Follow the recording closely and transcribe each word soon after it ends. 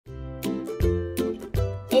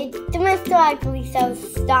Mr. Ugly Show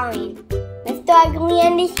starring Mr. Ugly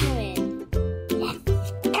and the Human.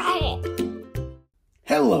 Yes, got it.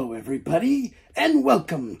 Hello everybody, and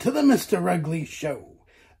welcome to the Mr. Ugly Show.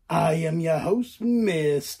 I am your host,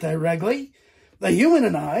 Mr. Ugly. The Human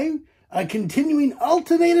and I are continuing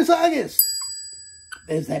Alternators August.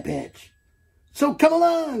 There's that badge. So come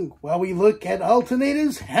along while we look at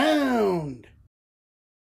Alternators Hound.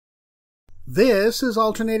 This is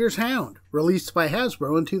Alternators Hound, released by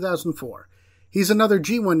Hasbro in 2004. He's another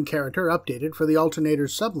G1 character updated for the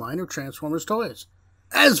Alternators subline of Transformers toys.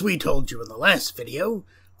 As we told you in the last video,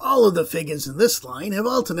 all of the figures in this line have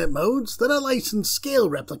alternate modes that are licensed scale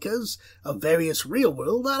replicas of various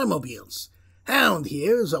real-world automobiles. Hound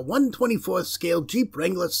here is a 1/24th scale Jeep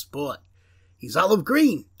Wrangler Sport. He's olive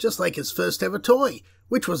green, just like his first ever toy,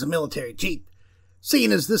 which was a military Jeep.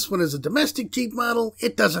 Seeing as this one is a domestic Jeep model,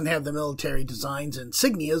 it doesn't have the military designs and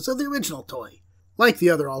insignias of the original toy. Like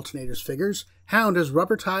the other Alternators figures, Hound has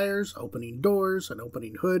rubber tires, opening doors, an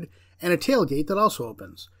opening hood, and a tailgate that also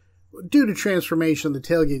opens. Due to transformation, the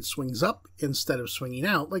tailgate swings up instead of swinging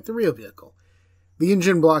out like the real vehicle. The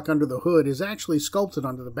engine block under the hood is actually sculpted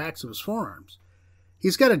onto the backs of his forearms.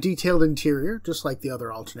 He's got a detailed interior, just like the other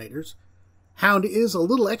Alternators. Hound is a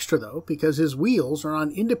little extra, though, because his wheels are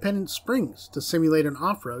on independent springs to simulate an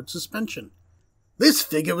off-road suspension. This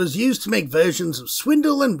figure was used to make versions of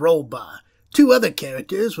Swindle and Rollbar, two other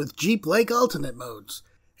characters with Jeep-like alternate modes.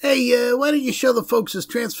 Hey, why don't you show the folks his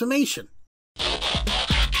transformation?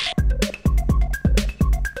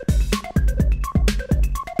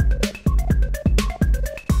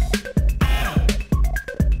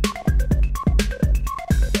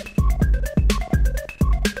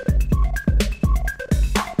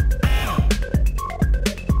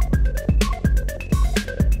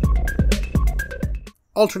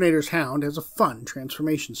 Alternators Hound has a fun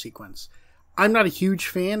transformation sequence. I'm not a huge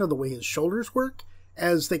fan of the way his shoulders work,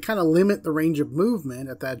 as they kind of limit the range of movement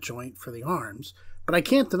at that joint for the arms, but I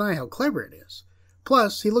can't deny how clever it is.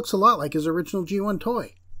 Plus, he looks a lot like his original G1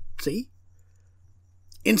 toy. See?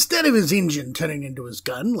 Instead of his engine turning into his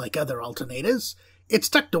gun like other Alternators, it's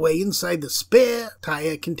tucked away inside the spare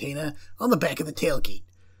tire container on the back of the tailgate.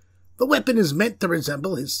 The weapon is meant to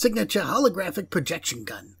resemble his signature holographic projection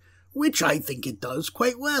gun, which I think it does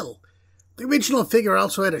quite well. The original figure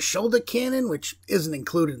also had a shoulder cannon, which isn't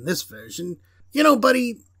included in this version. You know,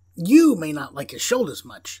 buddy, you may not like his shoulders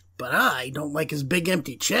much, but I don't like his big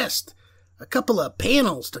empty chest. A couple of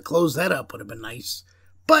panels to close that up would have been nice,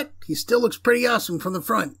 but he still looks pretty awesome from the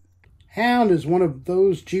front. Hound is one of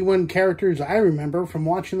those G1 characters I remember from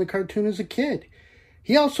watching the cartoon as a kid.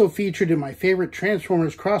 He also featured in my favorite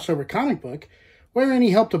Transformers crossover comic book, wherein he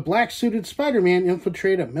helped a black-suited Spider-Man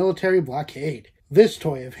infiltrate a military blockade. This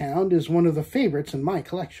toy of Hound is one of the favorites in my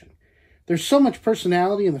collection. There's so much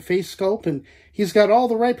personality in the face sculpt, and he's got all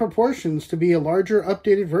the right proportions to be a larger,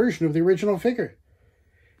 updated version of the original figure.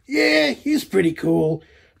 Yeah, he's pretty cool,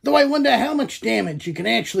 though I wonder how much damage you can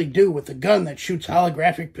actually do with a gun that shoots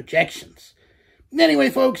holographic projections. Anyway,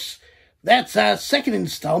 folks, that's our second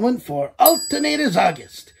installment for Alternators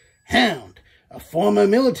August. Hound, a former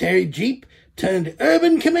military Jeep turned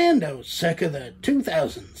urban commando circa the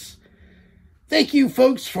 2000s. Thank you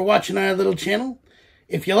folks for watching our little channel.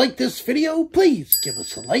 If you liked this video, please give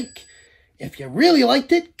us a like. If you really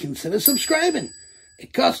liked it, consider subscribing.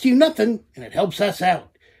 It costs you nothing and it helps us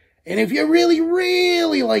out. And if you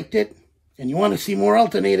really liked it and you want to see more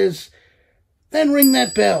Alternators, then ring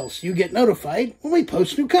that bell so you get notified when we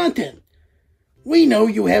post new content. We know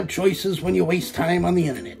you have choices when you waste time on the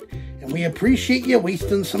internet, and we appreciate you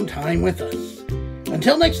wasting some time with us.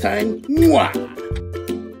 Until next time, mwah!